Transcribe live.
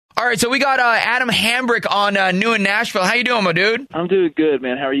All right, so we got Adam Hambrick on New in Nashville. How you doing, my dude? I'm doing good,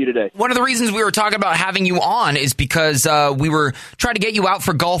 man. How are you today? One of the reasons we were talking about having you on is because we were trying to get you out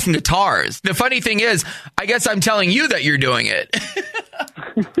for golf and guitars. The funny thing is, I guess I'm telling you that you're doing it.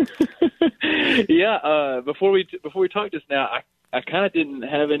 Yeah, before we talked just now, I kind of didn't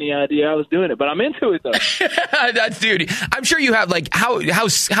have any idea I was doing it, but I'm into it, though. That's, dude, I'm sure you have, like, how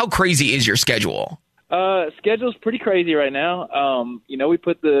crazy is your schedule? Schedule's pretty crazy right now. We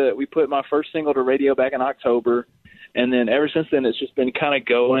put my first single to radio back in October, and then ever since then it's just been kind of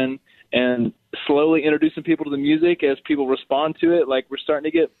going and slowly introducing people to the music as people respond to it. Like, we're starting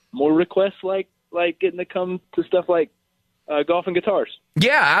to get more requests, like getting to come to stuff like golf and guitars.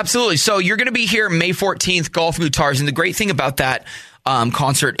 Yeah, absolutely. So you're going to be here May 14th, Golf and Guitars, and the great thing about that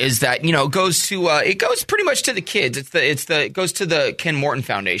concert is that it goes pretty much to the kids. It goes to the Ken Morton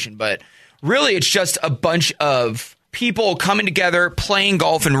Foundation, but really, it's just a bunch of people coming together, playing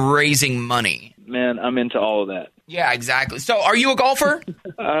golf, and raising money. Man, I'm into all of that. Yeah, exactly. So, are you a golfer?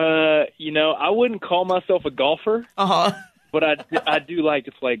 I wouldn't call myself a golfer. But I do like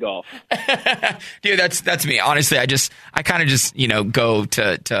to play golf. Dude, that's me. Honestly, I kind of just go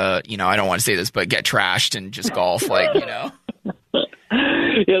to I don't want to say this, but get trashed and just golf,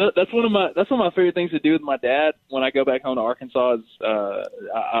 Yeah, that's one of my favorite things to do with my dad when I go back home to Arkansas. Is I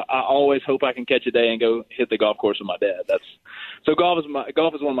always hope I can catch a day and go hit the golf course with my dad. Golf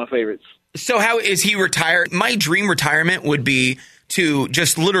is one of my favorites. So how is he retired? My dream retirement would be to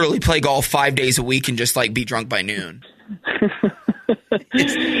just literally play golf 5 days a week and just be drunk by noon.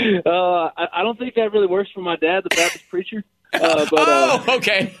 I don't think that really works for my dad, the Baptist preacher.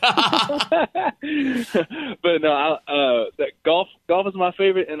 Okay. But no, golf is my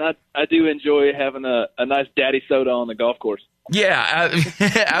favorite, and I do enjoy having a nice daddy soda on the golf course. Yeah,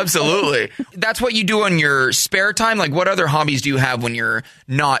 absolutely. That's what you do on your spare time? Like, what other hobbies do you have when you're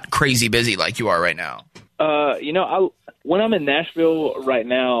not crazy busy like you are right now? When I'm in Nashville right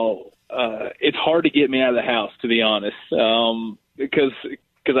now, it's hard to get me out of the house, to be honest, because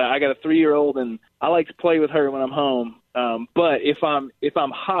I got a 3-year-old and I like to play with her when I'm home. But if I'm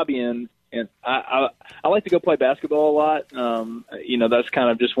hobbying, and I like to go play basketball a lot. That's kind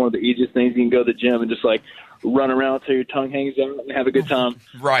of just one of the easiest things. You can go to the gym and just run around until your tongue hangs out and have a good time.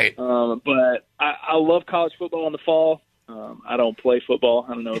 Right. But I love college football in the fall. I don't play football.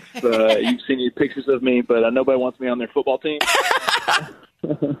 I don't know if you've seen any pictures of me, but nobody wants me on their football team.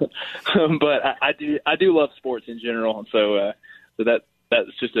 But I do love sports in general, and so that's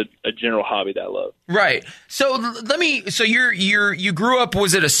just a general hobby that I love. Right. So you grew up,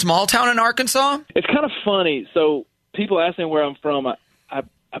 was it a small town in Arkansas? It's kind of funny. So people ask me where I'm from. I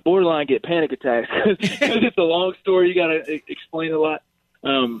borderline get panic attacks because it's a long story. You got to explain a lot.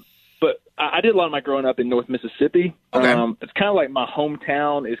 But I did a lot of my growing up in North Mississippi. Okay. It's kind of like my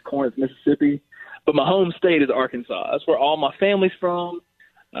hometown is Corinth, Mississippi, but my home state is Arkansas. That's where all my family's from.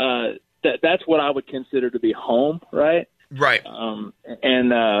 That's what I would consider to be home, right? Right. But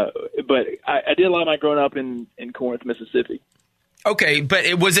I did a lot of my growing up in Corinth, Mississippi. Okay,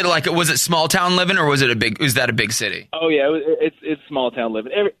 but was it small town living, or was that a big city? Oh yeah, it's small town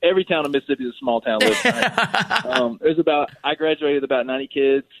living. Every town in Mississippi is a small town living. Right? I graduated with about 90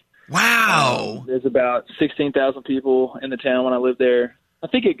 kids. Wow. There's about 16,000 people in the town when I lived there. I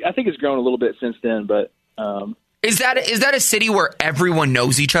think it's grown a little bit since then, but is that a city where everyone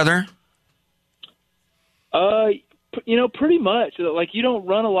knows each other? Pretty much. You don't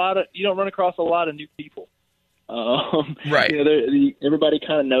run across a lot of new people. Right. Everybody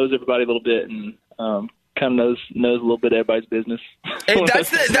kind of knows everybody a little bit, and kind of knows a little bit of everybody's business. And that's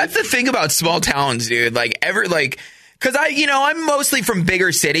the thing about small towns, dude. Because I'm mostly from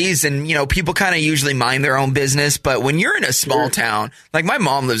bigger cities, and people kind of usually mind their own business. But when you're in a small town, like my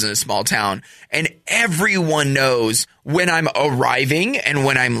mom lives in a small town, and everyone knows when I'm arriving and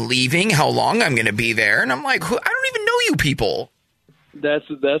when I'm leaving, how long I'm going to be there, and I'm like, I don't even know you people. That's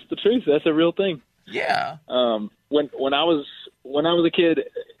the truth. That's a real thing. Yeah. When I was a kid,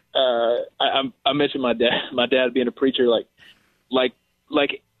 I mentioned my dad being a preacher.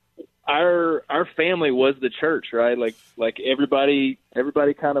 Our family was the church, right? Like everybody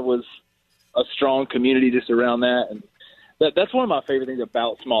kind of was a strong community just around that, and that's one of my favorite things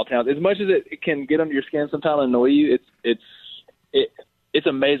about small towns. As much as it can get under your skin sometimes and annoy you, it's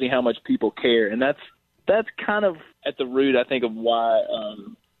amazing how much people care, and that's kind of at the root, I think, of why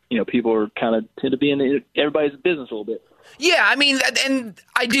people are kind of tend to be in everybody's business a little bit. Yeah, I mean, and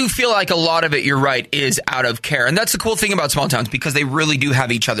I do feel like a lot of it, you're right, is out of care. And that's the cool thing about small towns, because they really do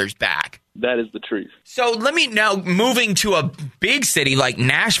have each other's back. That is the truth. So moving to a big city like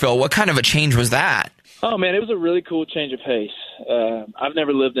Nashville, what kind of a change was that? Oh, man, it was a really cool change of pace. I've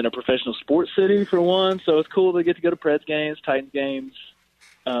never lived in a professional sports city, for one, so it's cool to get to go to Preds games, Titans games.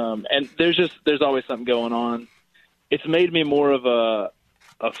 And there's always something going on. It's made me more of a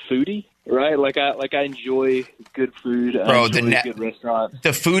foodie, right? Like I enjoy good food. Bro, good restaurants.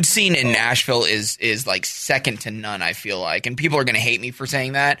 The food scene in Nashville is like second to none, I feel like. And people are going to hate me for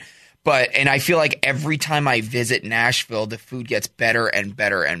saying that. And I feel like every time I visit Nashville, the food gets better and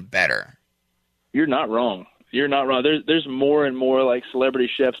better and better. You're not wrong. There's more and more like celebrity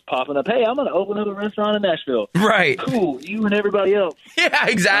chefs popping up. Hey, I'm going to open up a restaurant in Nashville. Right. Cool. You and everybody else. Yeah,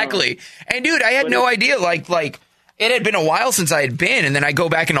 exactly. And dude, I had no idea. Like it had been a while since I had been, and then I go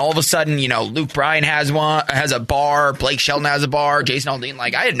back and all of a sudden, Luke Bryan has a bar, Blake Shelton has a bar, Jason Aldean.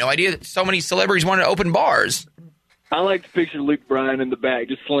 Like I had no idea that so many celebrities wanted to open bars. I like to picture Luke Bryan in the back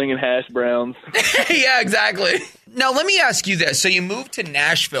just slinging hash browns. Yeah, exactly. Now, let me ask you this. So you moved to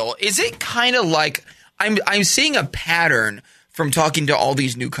Nashville. Is it kind of like I'm seeing a pattern from talking to all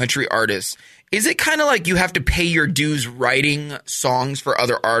these new country artists. Is it kind of like you have to pay your dues writing songs for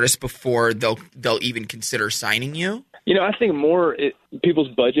other artists before they'll even consider signing you? I think people's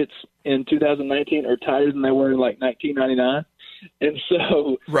budgets in 2019 are tighter than they were in like 1999. And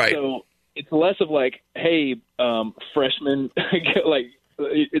so, right. So it's less of like, hey, freshman, like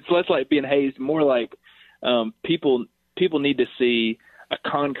it's less like being hazed, more like people need to see a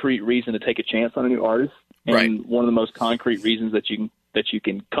concrete reason to take a chance on a new artist. And right. One of the most concrete reasons that you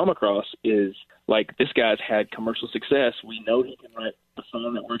can come across is like, this guy's had commercial success. We know he can write a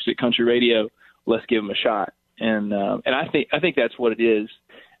song that works at country radio. Let's give him a shot. And I think that's what it is.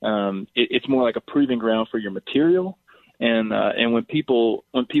 It's more like a proving ground for your material. And when people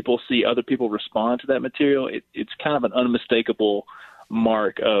see other people respond to that material, it's kind of an unmistakable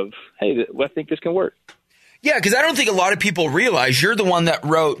mark of, hey, I think this can work. Yeah, because I don't think a lot of people realize you're the one that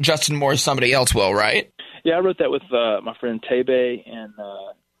wrote Justin Moore's Somebody Else Will, right? Yeah, I wrote that with my friend Tebe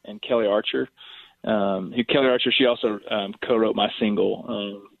and Kelly Archer. Kelly Archer, she also co-wrote my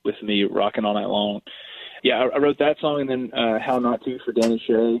single with me, Rockin' All Night Long. Yeah, I wrote that song, and then How Not To for Danny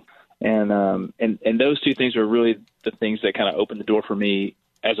Shea. And those two things are really the things that kind of opened the door for me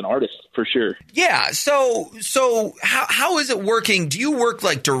as an artist, for sure. Yeah. So how is it working? Do you work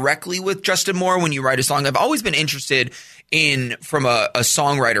like directly with Justin Moore when you write a song? I've always been interested in from a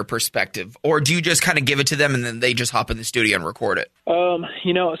songwriter perspective, or do you just kind of give it to them and then they just hop in the studio and record it?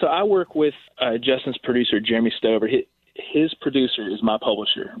 So I work with Justin's producer, Jeremy Stover. His producer is my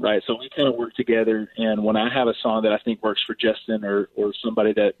publisher, right? So we kind of work together, and when I have a song that I think works for Justin or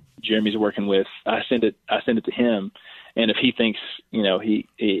somebody that Jeremy's working with, I send it to him. And if he thinks,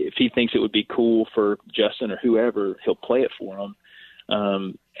 if he thinks it would be cool for Justin or whoever, he'll play it for him.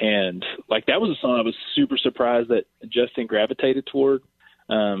 And like, that was a song I was super surprised that Justin gravitated toward,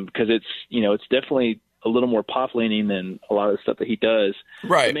 because it's definitely a little more pop leaning than a lot of the stuff that he does.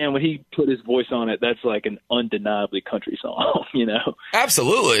 Right. But man, when he put his voice on it, that's like an undeniably country song,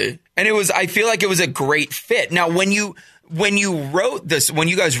 Absolutely. And I feel like it was a great fit. Now, when you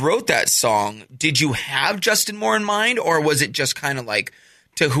guys wrote that song, did you have Justin Moore in mind, or was it just kind of like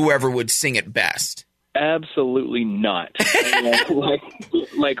to whoever would sing it best? Absolutely not.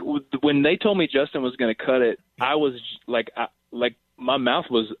 like when they told me Justin was going to cut it, I was like my mouth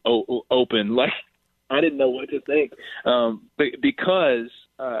was open. Like, I didn't know what to think. Because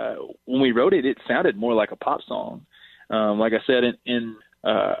when we wrote it, it sounded more like a pop song. Like I said,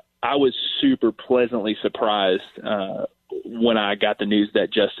 I was super pleasantly surprised when I got the news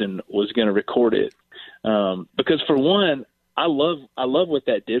that Justin was going to record it. Because for one, I love what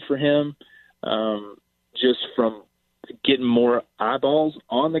that did for him. Just from getting more eyeballs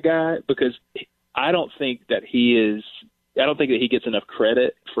on the guy, because I don't think that he gets enough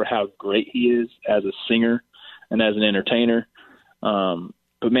credit for how great he is as a singer and as an entertainer.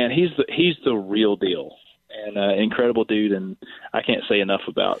 But man, he's the real deal. And incredible dude, and I can't say enough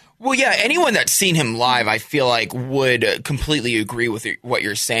about. Well, yeah, anyone that's seen him live, I feel like would completely agree with what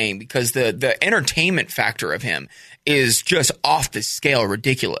you're saying, because the entertainment factor of him is just off the scale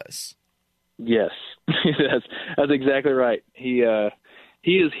ridiculous. Yes, that's exactly right. He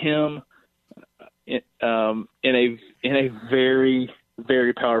is him in a very,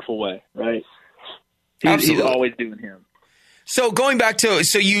 very powerful way, right? He's always doing him. So going back to,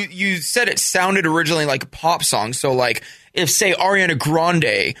 you said it sounded originally like a pop song. So like if, say, Ariana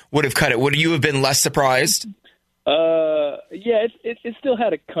Grande would have cut it, would you have been less surprised? Yeah, it still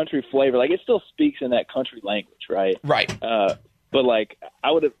had a country flavor. Like, it still speaks in that country language, right? Right. But like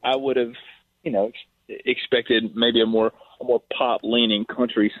I would have, expected maybe a more pop leaning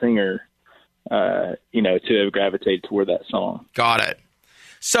country singer, to have gravitated toward that song. Got it.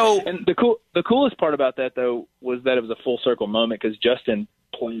 So, and the coolest part about that though was that it was a full circle moment because Justin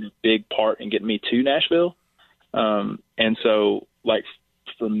played a big part in getting me to Nashville, and so like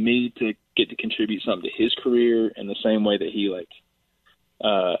for me to get to contribute something to his career in the same way that he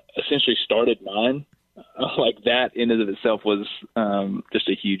essentially started mine, like that in and of itself was just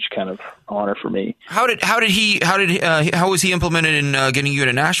a huge kind of honor for me. How was he implemented in getting you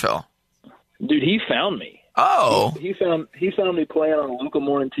to Nashville? Dude, he found me. Oh, he found me playing on a local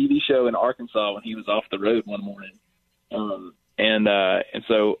morning TV show in Arkansas when he was off the road one morning, and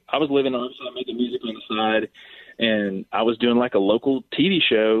so I was living on Arkansas, making music on the side, and I was doing like a local TV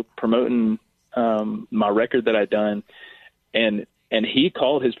show promoting my record that I'd done, and he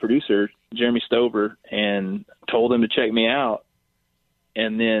called his producer Jeremy Stover and told him to check me out,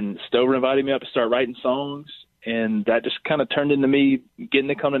 and then Stover invited me up to start writing songs. And that just kind of turned into me getting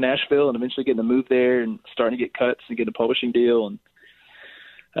to come to Nashville and eventually getting to move there and starting to get cuts and get a publishing deal. And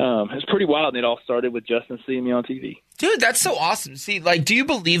it's pretty wild. And it all started with Justin seeing me on TV. Dude, that's so awesome. See, like, do you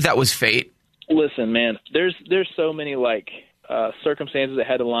believe that was fate? Listen, man, there's so many circumstances that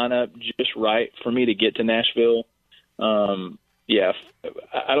had to line up just right for me to get to Nashville. Yeah,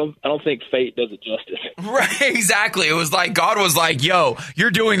 I don't think fate does it justice. Right, exactly. It was like God was like, "Yo,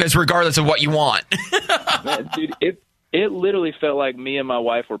 you're doing this regardless of what you want." Man, dude, it literally felt like me and my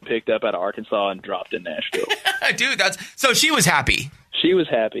wife were picked up out of Arkansas and dropped in Nashville. Dude, so she was happy. She was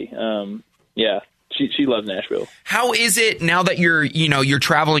happy. Yeah, she loves Nashville. How is it now that you're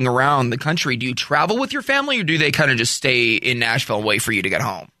traveling around the country? Do you travel with your family, or do they kind of just stay in Nashville and wait for you to get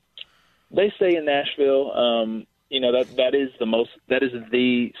home? They stay in Nashville. That is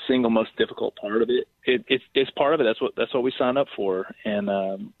the single most difficult part of it. It's part of it. That's what we sign up for. And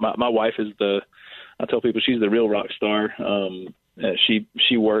my wife is I tell people she's the real rock star.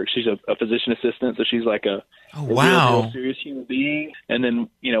 She works. She's a physician assistant, so she's like a real serious human being. And then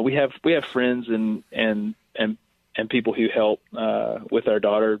we have friends and people who help with our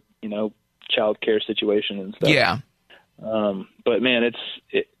daughter, child care situation and stuff. Yeah. But man,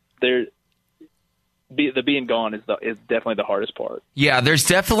 the being gone is definitely the hardest part. Yeah, there's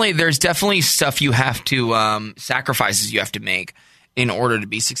definitely stuff you have to sacrifices you have to make in order to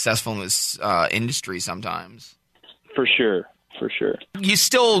be successful in this industry sometimes. For sure. You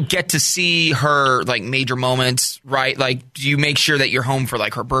still get to see her like major moments, right? Like, do you make sure that you're home for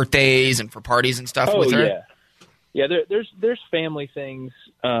like her birthdays and for parties and stuff with her? Yeah. There's family things.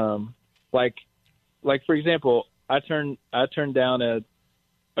 Like for example, I turned down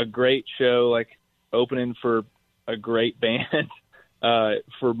a great show like opening for a great band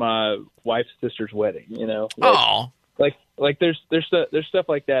for my wife's sister's wedding. Like there's stuff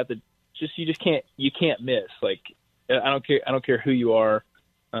like that you can't miss. Like I don't care who you are.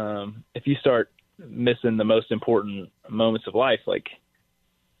 If you start missing the most important moments of life, like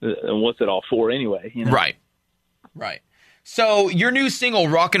what's it all for anyway? Right. So your new single,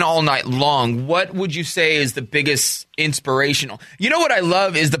 Rockin' All Night Long, what would you say is the biggest inspirational? You know what I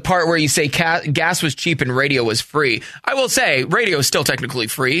love is the part where you say gas was cheap and radio was free. I will say radio is still technically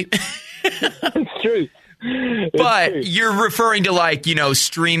free. It's true. But you're referring to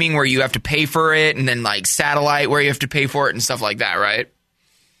streaming where you have to pay for it, and then like satellite where you have to pay for it and stuff like that, right?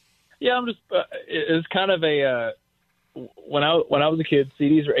 Yeah, I'm just it's kind of a when I was a kid,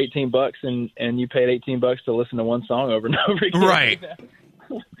 CDs were $18 and you paid $18 to listen to one song over and over again. Right.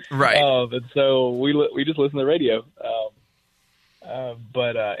 Right. And so we just listened to the radio.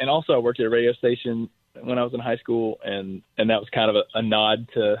 But also I worked at a radio station when I was in high school, and that was kind of a nod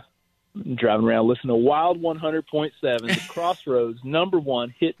to driving around listening to Wild 100.7, the Crossroads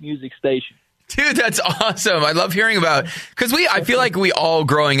 #1 hit music station. Dude, that's awesome. I love hearing about because I feel like we all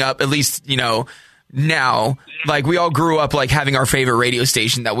growing up, at least now, like we all grew up like having our favorite radio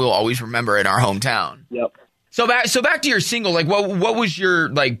station that we'll always remember in our hometown. Yep. So back to your single, like what was your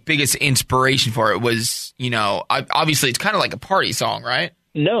like biggest inspiration for it? Was obviously it's kind of like a party song, right?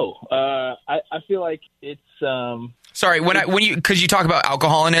 No, I feel like it's. Sorry, because you talk about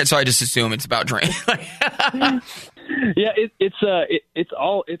alcohol in it, so I just assume it's about drink. Yeah, it's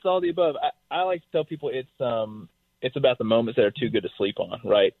all the above. I like to tell people it's about the moments that are too good to sleep on.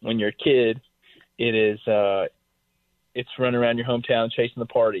 Right, when you're a kid, it is it's running around your hometown chasing the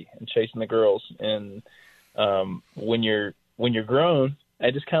party and chasing the girls, and when you're grown,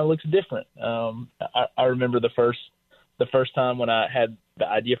 it just kind of looks different. I remember the first time when I had the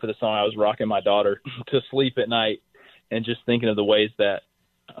idea for the song, I was rocking my daughter to sleep at night and just thinking of the ways that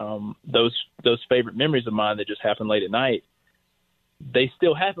those favorite memories of mine that just happen late at night, they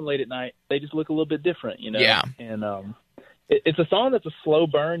still happen late at night. They just look a little bit different, Yeah. And it's a song that's a slow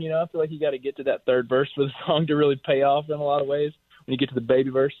burn. I feel like you got to get to that third verse for the song to really pay off in a lot of ways. when you get to the baby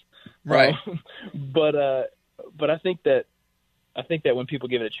verse. Right. But I think that when people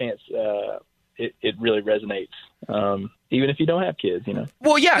give it a chance, it really resonates, even if you don't have kids, you know.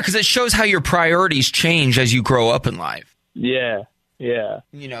 Well, yeah, because it shows how your priorities change as you grow up in life. Yeah. Yeah.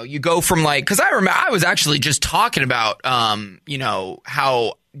 You know, you go from like, because I remember I was actually just talking about, you know,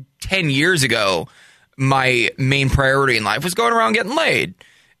 how 10 years ago my main priority in life was going around getting laid.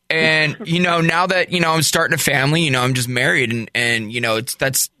 And, you know, now that, you know, I'm starting a family, you know, I'm just married and you know,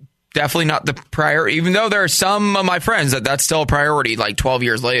 that's definitely not the priority, even though there are some of my friends that's still a priority like 12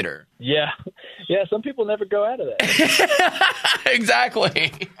 years later. Yeah. Yeah, some people never go out of that.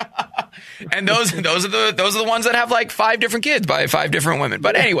 Exactly. And those are the ones that have like 5 different kids by 5 different women.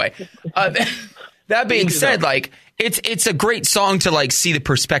 But anyway, that being said, like it's a great song to like see the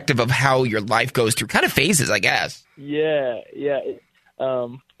perspective of how your life goes through kind of phases, I guess. Yeah.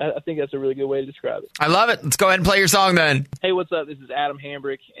 I think that's a really good way to describe it. I love it. Let's go ahead and play your song then. Hey, what's up? This is Adam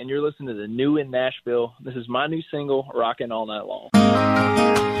Hambrick, and you're listening to The New in Nashville. This is my new single, Rockin' All Night Long.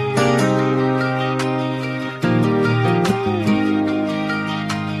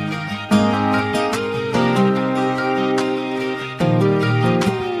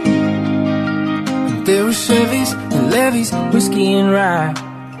 There were Chevys and Levies, whiskey and rye,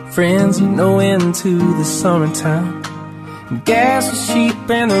 friends with no end to the summertime. And gas was cheap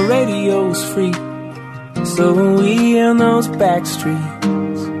and the radio was free, so we in those back streets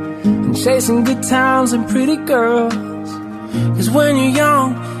and chasing good times and pretty girls. Cause when you're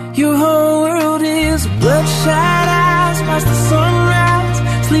young, your whole world is bloodshot eyes, watch the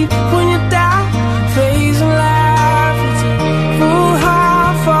sunrise, sleep when you die, phase in life, it's a full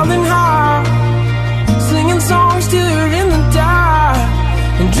heart, falling hard, singing songs till you're in the dark,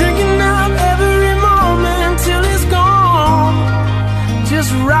 and drinking up every moment till it's gone,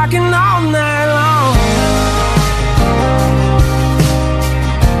 just rocking all night long.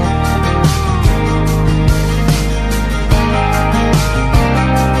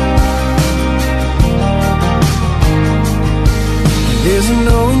 There's a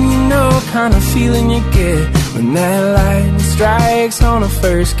knowing you know kind of feeling you get when that lightning strikes on a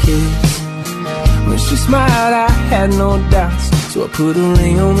first kiss. When she smiled, I had no doubts, so I put a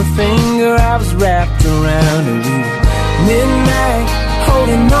ring on the finger I was wrapped around her. We were midnight,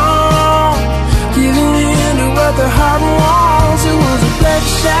 holding on, giving in to what the heart wants. It was a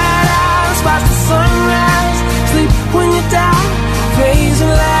bloodshot eyes, watch the sunrise, sleep when you die, praise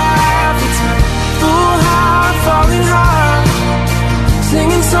and laugh. It's a full heart, falling hard,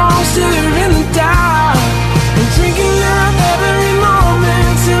 singing songs till you're in the dark, and drinking up every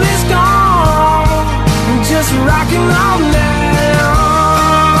moment till it's gone, and just rocking all night long.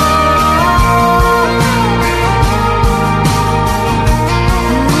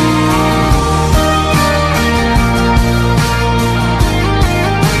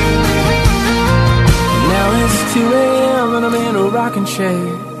 Now it's 2 a.m. and I'm in a rocking chair,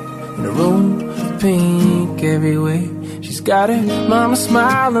 in a room of pink everywhere. She's got her mama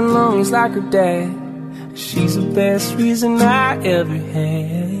smiling lungs like her dad. She's the best reason I ever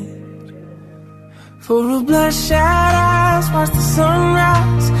had. For her bloodshot eyes, watch the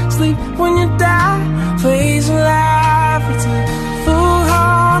sunrise, sleep when you die,